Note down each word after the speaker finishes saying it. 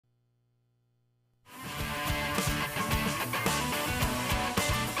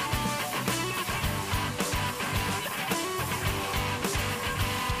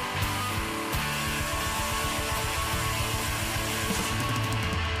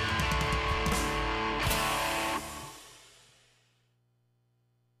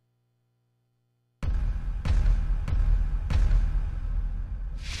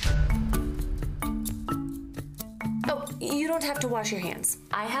you don't have to wash your hands.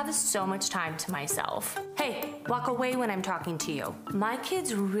 I have so much time to myself. Hey, walk away when I'm talking to you. My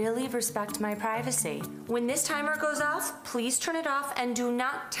kids really respect my privacy. When this timer goes off, please turn it off and do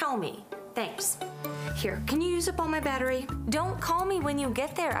not tell me. Thanks. Here, can you use up all my battery? Don't call me when you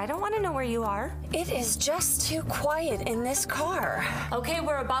get there. I don't want to know where you are. It is just too quiet in this car. Okay,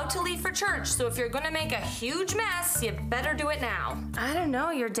 we're about to leave for church, so if you're gonna make a huge mess, you better do it now. I don't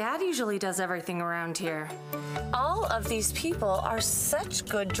know, your dad usually does everything around here. All of these people are such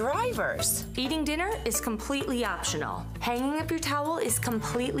good drivers. Eating dinner is completely optional. Hanging up your towel is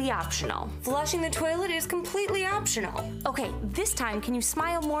completely optional. Flushing the toilet is completely optional. Okay, this time, can you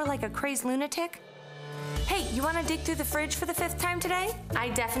smile more like a crazed lunatic? Hey, you want to dig through the fridge for the 5th time today?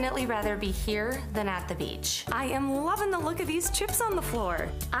 I'd definitely rather be here than at the beach. I am loving the look of these chips on the floor.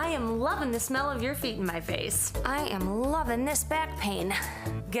 I am loving the smell of your feet in my face. I am loving this back pain.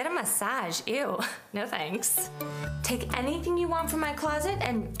 Get a massage, ew. No thanks. Take anything you want from my closet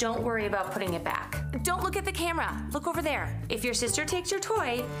and don't worry about putting it back. Don't look at the camera, look over there. If your sister takes your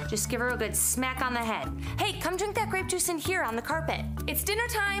toy, just give her a good smack on the head. Hey, come drink that grape juice in here on the carpet. It's dinner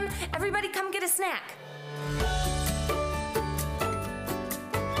time, everybody come get a snack.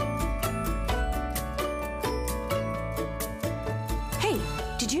 Hey,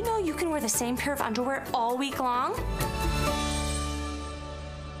 did you know you can wear the same pair of underwear all week long?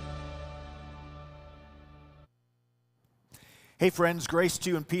 Hey friends, grace to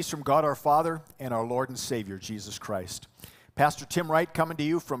you and peace from God our Father and our Lord and Savior, Jesus Christ. Pastor Tim Wright coming to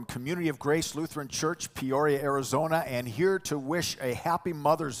you from Community of Grace Lutheran Church, Peoria, Arizona, and here to wish a happy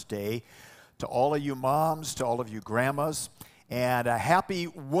Mother's Day to all of you moms, to all of you grandmas, and a happy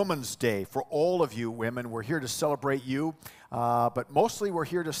Women's Day for all of you women. We're here to celebrate you, but mostly we're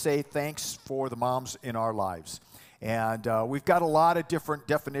here to say thanks for the moms in our lives. And we've got a lot of different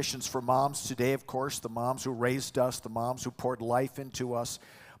definitions for moms today, of course, the moms who raised us, the moms who poured life into us,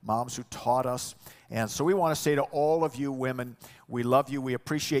 moms who taught us. And so we want to say to all of you women, we love you, we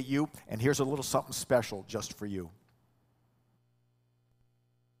appreciate you, and here's a little something special just for you.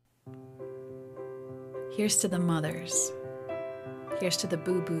 Here's to the mothers. Here's to the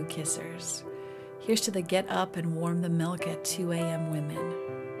boo-boo kissers. Here's to the get up and warm the milk at 2 a.m. women.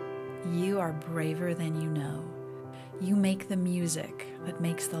 You are braver than you know. You make the music that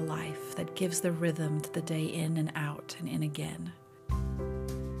makes the life, that gives the rhythm to the day in and out and in again.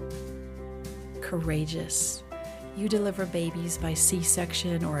 Courageous. You deliver babies by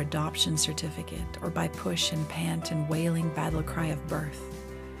C-section or adoption certificate, or by push and pant and wailing battle cry of birth.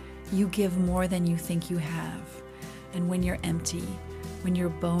 You give more than you think you have, and when you're empty, when you're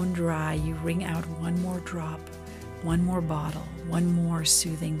bone dry, you wring out one more drop, one more bottle, one more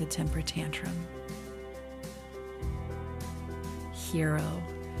soothing the temper tantrum. Hero,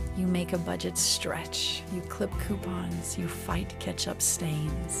 you make a budget stretch, you clip coupons, you fight catch-up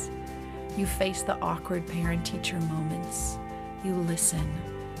stains. You face the awkward parent-teacher moments. You listen,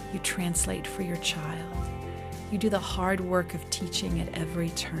 you translate for your child. You do the hard work of teaching at every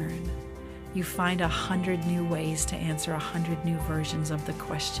turn. You find 100 new ways to answer 100 new versions of the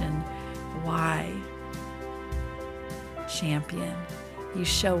question, why? Champion. You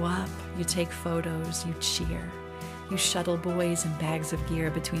show up, you take photos, you cheer. You shuttle boys and bags of gear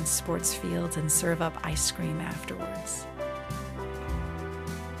between sports fields and serve up ice cream afterwards.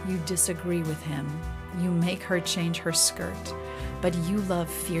 You disagree with him. You make her change her skirt, but you love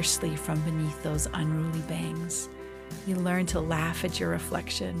fiercely from beneath those unruly bangs. You learn to laugh at your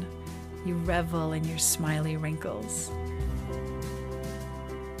reflection. You revel in your smiley wrinkles.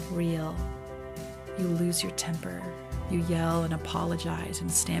 Real. You lose your temper. You yell and apologize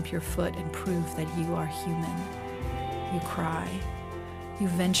and stamp your foot and prove that you are human. You cry. You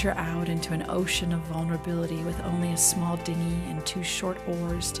venture out into an ocean of vulnerability with only a small dinghy and 2 short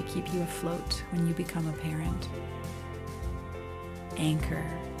oars to keep you afloat when you become a parent. Anchor.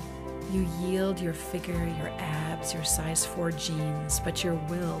 You yield your figure, your abs, your size 4 jeans, but your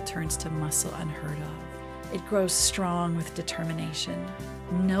will turns to muscle unheard of. It grows strong with determination.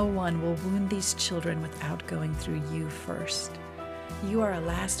 No one will wound these children without going through you first. You are a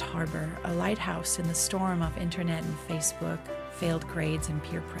last harbor, a lighthouse in the storm of internet and Facebook, failed grades and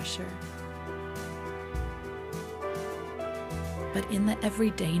peer pressure. But in the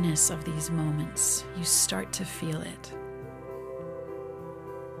everydayness of these moments, you start to feel it.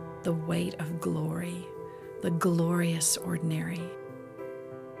 The weight of glory, the glorious ordinary.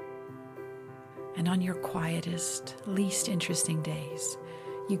 And on your quietest, least interesting days,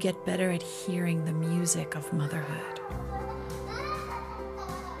 you get better at hearing the music of motherhood.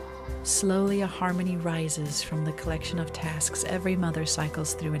 Slowly a harmony rises from the collection of tasks every mother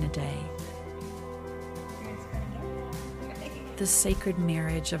cycles through in a day. the sacred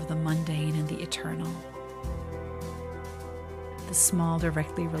marriage of the mundane and the eternal, the small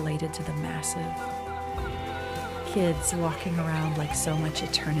directly related to the massive, kids walking around like so much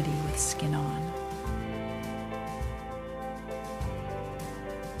eternity with skin on.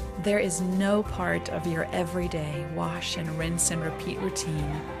 There is no part of your everyday wash and rinse and repeat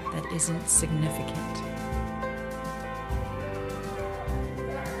routine that isn't significant.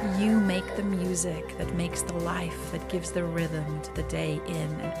 You make the music that makes the life that gives the rhythm to the day in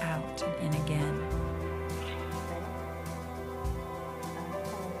and out and in again.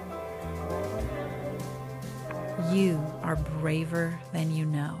 You are braver than you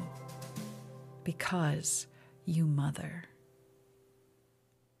know because you mother.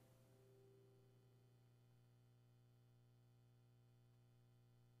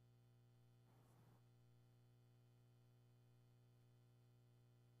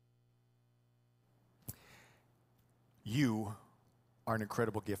 You are an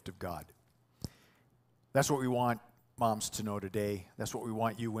incredible gift of God. That's what we want moms to know today. That's what we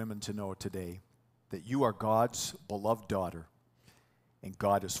want you women to know today, that you are God's beloved daughter, and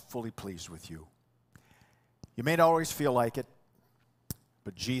God is fully pleased with you. You may not always feel like it,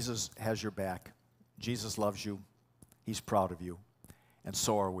 but Jesus has your back. Jesus loves you. He's proud of you, and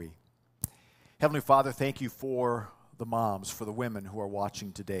so are we. Heavenly Father, thank you for the moms, for the women who are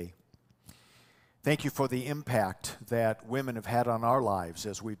watching today. Thank you for the impact that women have had on our lives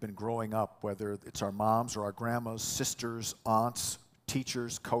as we've been growing up, whether it's our moms or our grandmas, sisters, aunts,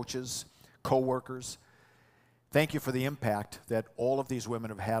 teachers, coaches, co-workers. Thank you for the impact that all of these women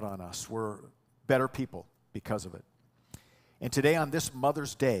have had on us. We're better people because of it. And today on this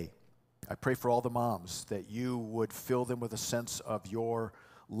Mother's Day, I pray for all the moms that you would fill them with a sense of your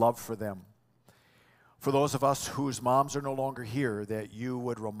love for them. For those of us whose moms are no longer here, that you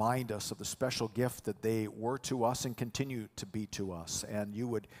would remind us of the special gift that they were to us and continue to be to us, and you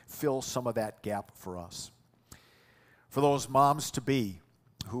would fill some of that gap for us. For those moms-to-be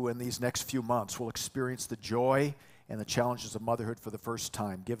who in these next few months will experience the joy and the challenges of motherhood for the first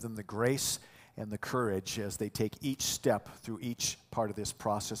time, give them the grace and the courage as they take each step through each part of this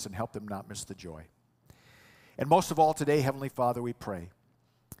process and help them not miss the joy. And most of all today, Heavenly Father, we pray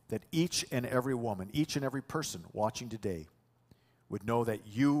that each and every woman, each and every person watching today would know that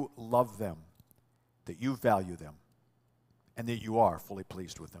you love them, that you value them, and that you are fully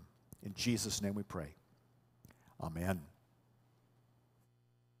pleased with them. In Jesus' name we pray. Amen.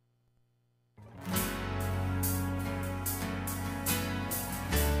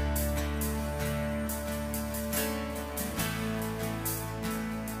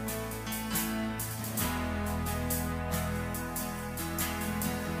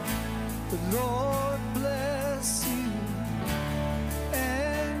 The Lord bless you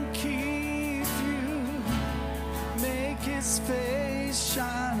and keep you. Make his face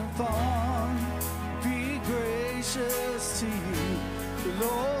shine upon you. Be gracious to you. The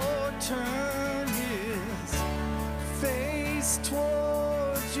Lord turn his face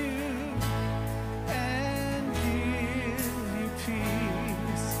towards you and give you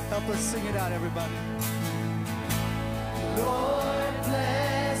peace. Help us sing it out, everybody. The Lord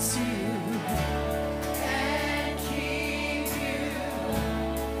bless you.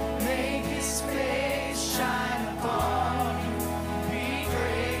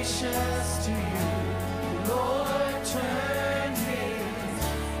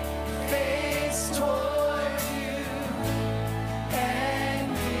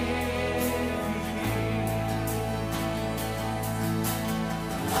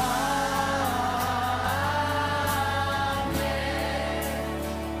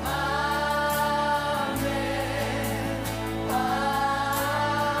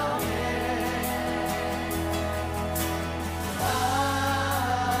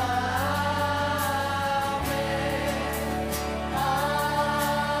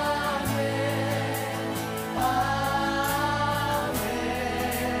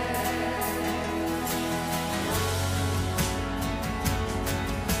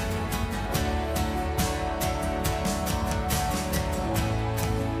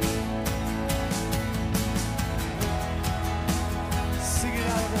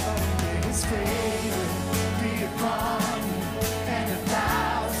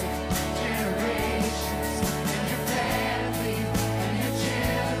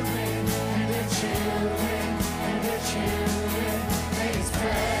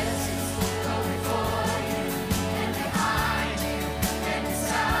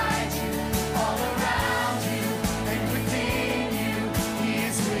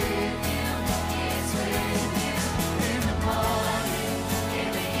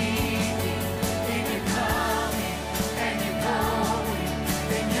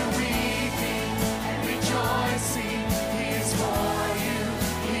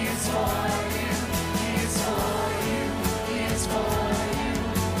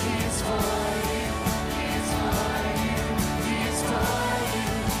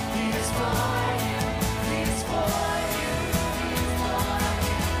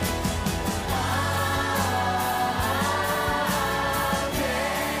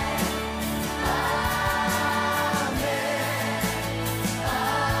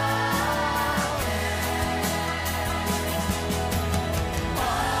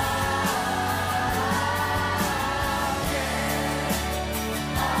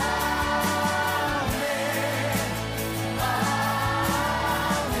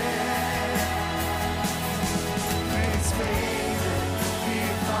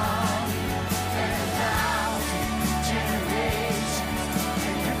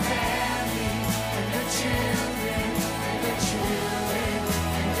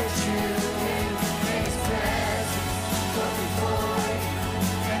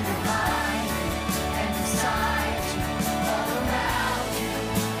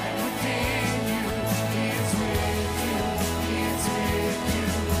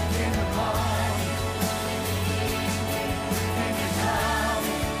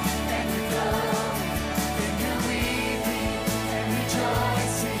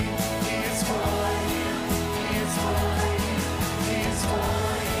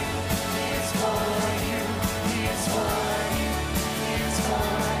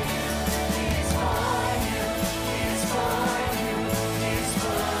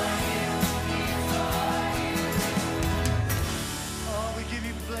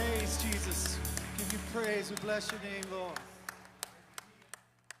 Jesus. Give you praise. We bless your name, Lord.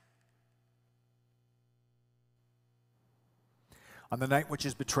 On the night which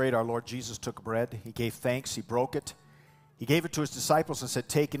is betrayed, our Lord Jesus took bread. He gave thanks. He broke it. He gave it to his disciples and said,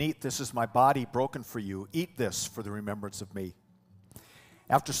 "Take and eat. This is my body broken for you. Eat this for the remembrance of me."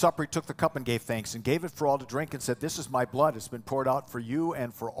 After supper, he took the cup and gave thanks and gave it for all to drink and said, "This is my blood. It's been poured out for you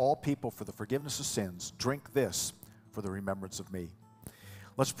and for all people for the forgiveness of sins. Drink this for the remembrance of me."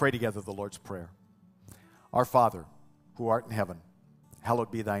 Let's pray together the Lord's Prayer. Our Father, who art in heaven,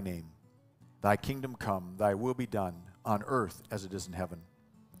 hallowed be thy name. Thy kingdom come, thy will be done, on earth as it is in heaven.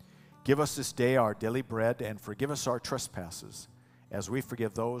 Give us this day our daily bread, and forgive us our trespasses, as we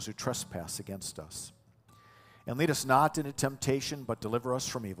forgive those who trespass against us. And lead us not into temptation, but deliver us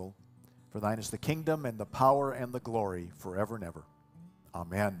from evil. For thine is the kingdom, and the power, and the glory, forever and ever.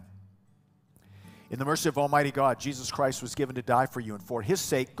 Amen. In the mercy of Almighty God, Jesus Christ was given to die for you, and for his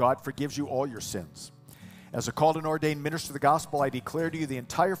sake, God forgives you all your sins. As a called and ordained minister of the gospel, I declare to you the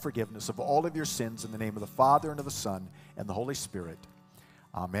entire forgiveness of all of your sins in the name of the Father, and of the Son, and the Holy Spirit.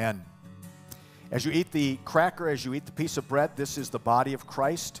 Amen. As you eat the cracker, as you eat the piece of bread, this is the body of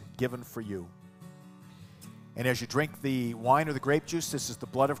Christ given for you. And as you drink the wine or the grape juice, this is the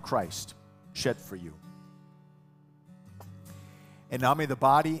blood of Christ shed for you. And now may the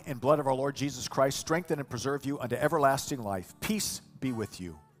body and blood of our Lord Jesus Christ strengthen and preserve you unto everlasting life. Peace be with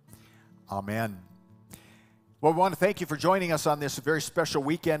you. Amen. Well, we want to thank you for joining us on this very special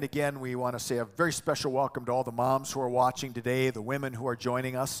weekend. Again, we want to say a very special welcome to all the moms who are watching today, the women who are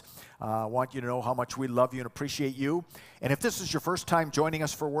joining us. I want you to know how much we love you and appreciate you. And if this is your first time joining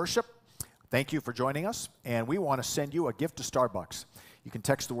us for worship, thank you for joining us. And we want to send you a gift to Starbucks. You can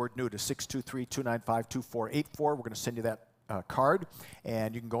text the word NEW to 623-295-2484. We're going to send you that card,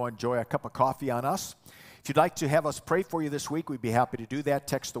 and you can go enjoy a cup of coffee on us. If you'd like to have us pray for you this week, we'd be happy to do that.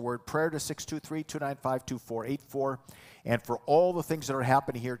 Text the word prayer to 623-295-2484. And for all the things that are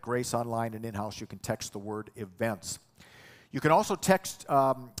happening here at Grace Online and in-house, you can text the word events. You can also text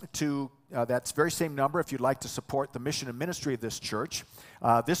to that very same number if you'd like to support the mission and ministry of this church.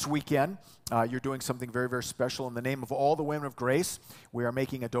 This weekend, you're doing something very, very special. In the name of all the women of Grace, we are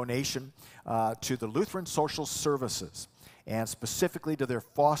making a donation to the Lutheran Social Services, and specifically to their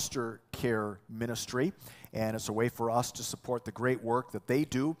foster care ministry. And it's a way for us to support the great work that they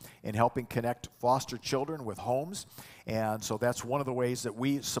do in helping connect foster children with homes. And so that's one of the ways that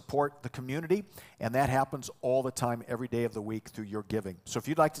we support the community, and that happens all the time, every day of the week through your giving. So if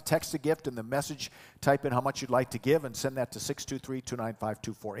you'd like to text a gift in the message, type in how much you'd like to give and send that to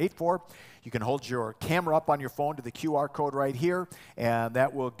 623-295-2484. You can hold your camera up on your phone to the QR code right here, and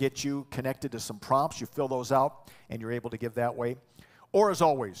that will get you connected to some prompts. You fill those out, and you're able to give that way. Or, as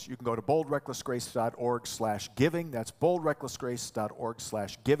always, you can go to boldrecklessgrace.org/giving. That's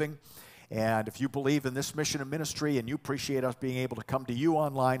boldrecklessgrace.org/giving. And if you believe in this mission and ministry and you appreciate us being able to come to you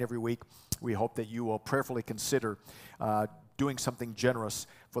online every week, we hope that you will prayerfully consider doing something generous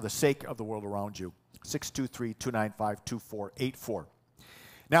for the sake of the world around you. 623-295-2484.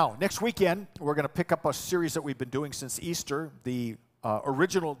 Now, next weekend, we're going to pick up a series that we've been doing since Easter, the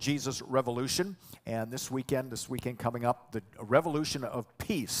original Jesus Revolution. And this weekend coming up, the Revolution of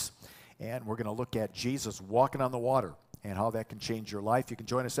Peace. And we're going to look at Jesus walking on the water and how that can change your life. You can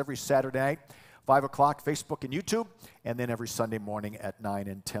join us every Saturday night, 5 o'clock, Facebook and YouTube, and then every Sunday morning at 9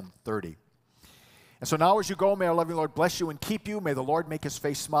 and 10:30. And so now as you go, may our loving Lord bless you and keep you. May the Lord make his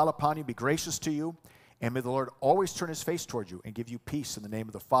face smile upon you, be gracious to you. And may the Lord always turn his face toward you and give you peace in the name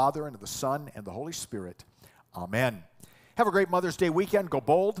of the Father, and of the Son, and the Holy Spirit. Amen. Have a great Mother's Day weekend. Go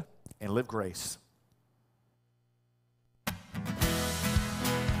bold and live grace.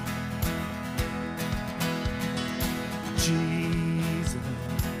 Jesus,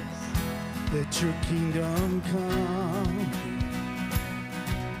 let your kingdom come,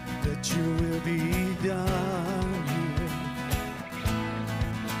 that your will be done here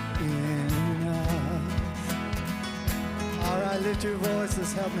in us. All right, lift your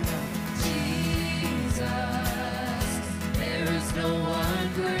voices, help me now. Jesus, there is no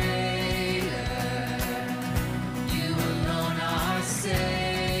one greater.